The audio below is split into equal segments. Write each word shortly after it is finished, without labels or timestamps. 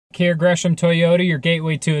here, Gresham Toyota, your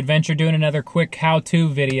gateway to adventure, doing another quick how-to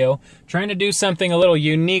video. Trying to do something a little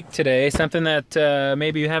unique today, something that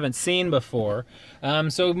maybe you haven't seen before.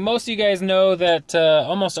 So most of you guys know that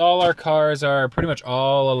almost all our cars are pretty much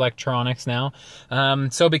all electronics now.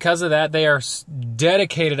 So because of that, they are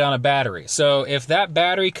dedicated on a battery. So if that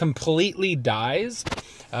battery completely dies,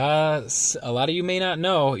 a lot of you may not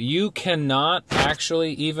know, you cannot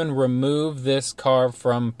actually even remove this car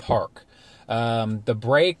from park. The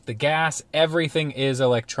brake, the gas, everything is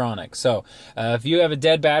electronic. So if you have a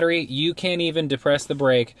dead battery, you can't even depress the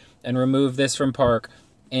brake and remove this from park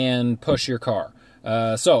and push your car.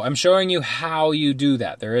 So I'm showing you how you do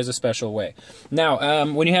that. There is a special way. Now,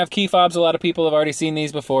 when you have key fobs, a lot of people have already seen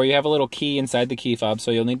these before. You have a little key inside the key fob,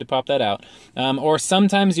 so you'll need to pop that out. Or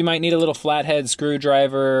sometimes you might need a little flathead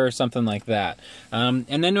screwdriver or something like that.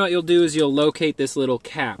 And then what you'll do is you'll locate this little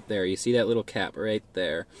cap there. You see that little cap right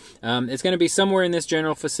there. It's going to be somewhere in this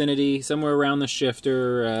general vicinity, somewhere around the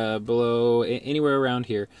shifter, below, anywhere around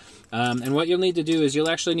here. And what you'll need to do is you'll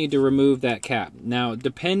actually need to remove that cap. Now,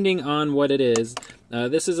 depending on what it is,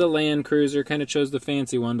 this is a Land Cruiser, kind of chose the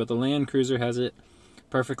fancy one, but the Land Cruiser has it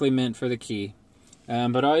perfectly meant for the key.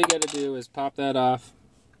 But all you got to do is pop that off,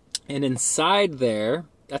 and inside there,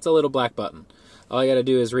 that's a little black button. All you got to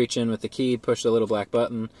do is reach in with the key, push the little black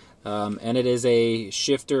button, and it is a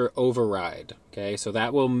shifter override. Okay, so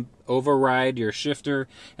that will override your shifter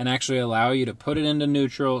and actually allow you to put it into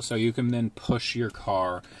neutral so you can then push your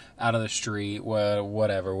car out of the street,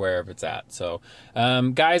 whatever, wherever it's at. So,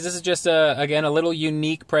 guys, this is just, again, a little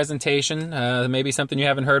unique presentation, maybe something you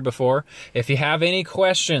haven't heard before. If you have any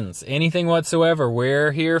questions, anything whatsoever,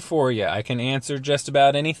 we're here for you. I can answer just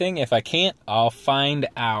about anything. If I can't, I'll find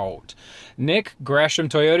out. Nick, Gresham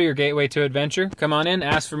Toyota, your gateway to adventure. Come on in,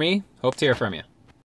 ask for me. Hope to hear from you.